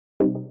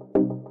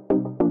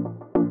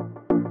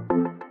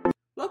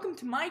Welcome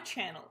to my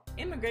channel,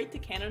 Immigrate to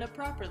Canada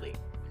Properly.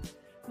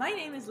 My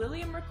name is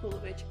Lilia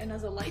Merkulovich, and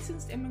as a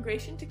licensed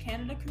Immigration to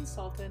Canada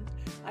consultant,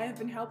 I have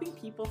been helping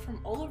people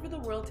from all over the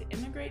world to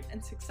immigrate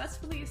and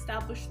successfully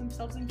establish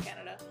themselves in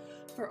Canada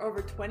for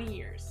over 20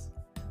 years.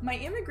 My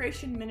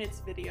Immigration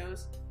Minutes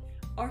videos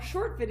are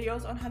short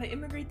videos on how to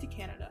immigrate to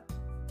Canada.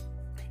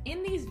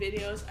 In these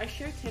videos, I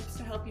share tips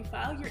to help you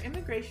file your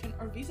immigration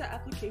or visa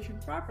application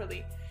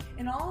properly,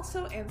 and I'll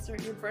also answer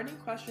your burning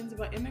questions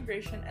about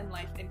immigration and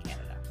life in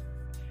Canada.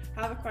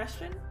 Have a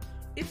question?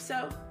 If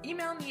so,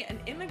 email me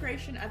at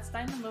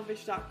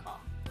immigration@steinmanlovich.com.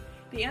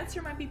 The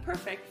answer might be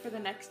perfect for the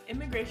next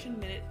Immigration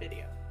Minute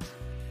video.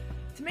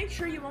 To make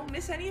sure you won't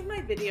miss any of my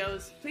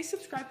videos, please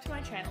subscribe to my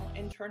channel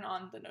and turn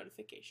on the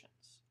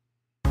notifications.